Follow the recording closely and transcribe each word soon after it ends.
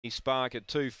Spark at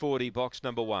 240, box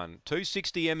number 1.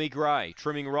 260 Emmy Gray,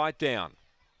 trimming right down.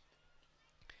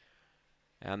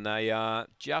 And they are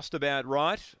just about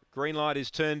right. Green light is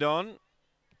turned on.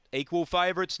 Equal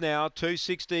favourites now,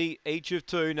 260 each of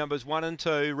two, numbers 1 and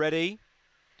 2, ready.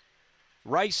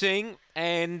 Racing,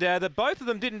 and both of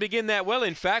them didn't begin that well,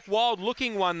 in fact. Wild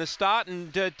Looking won the start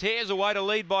and tears away to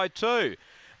lead by 2.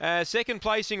 Second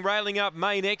placing, railing up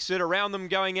Main Exit. Around them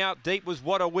going out deep was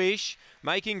What a Wish.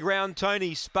 Making ground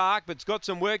Tony Spark, but's got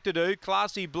some work to do.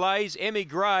 Classy Blaze, Emmy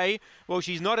Gray. Well,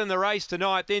 she's not in the race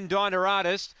tonight. Then Diner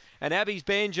Artist and Abby's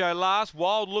Banjo last.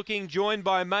 Wild Looking joined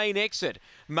by Main Exit.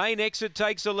 Main Exit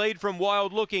takes the lead from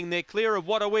Wild Looking. They're clear of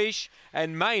What a Wish.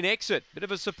 And Main Exit, bit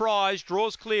of a surprise,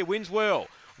 draws clear, wins well.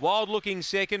 Wild Looking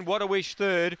second, What a Wish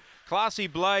third. Classy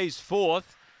Blaze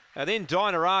fourth. Then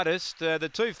Diner Artist, the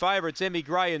two favourites, Emmy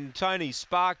Gray and Tony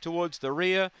Spark towards the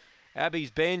rear.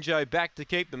 Abby's Banjo back to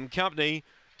keep them company.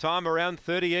 Time around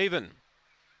 30 even.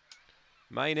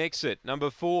 Main Exit, number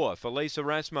 4, Felisa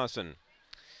Rasmussen.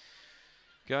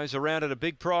 Goes around at a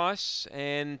big price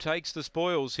and takes the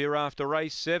spoils here after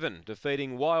race 7,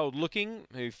 defeating Wild Looking,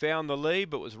 who found the lead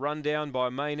but was run down by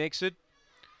Main Exit.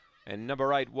 And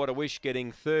number 8, What a Wish,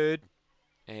 getting third.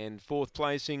 And fourth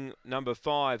placing, number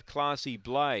 5, Classy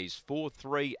Blaze,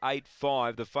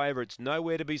 4-3-8-5. The favourites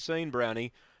nowhere to be seen,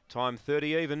 Brownie. Time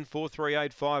 30 even,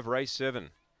 4-3-8-5, race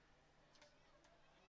 7.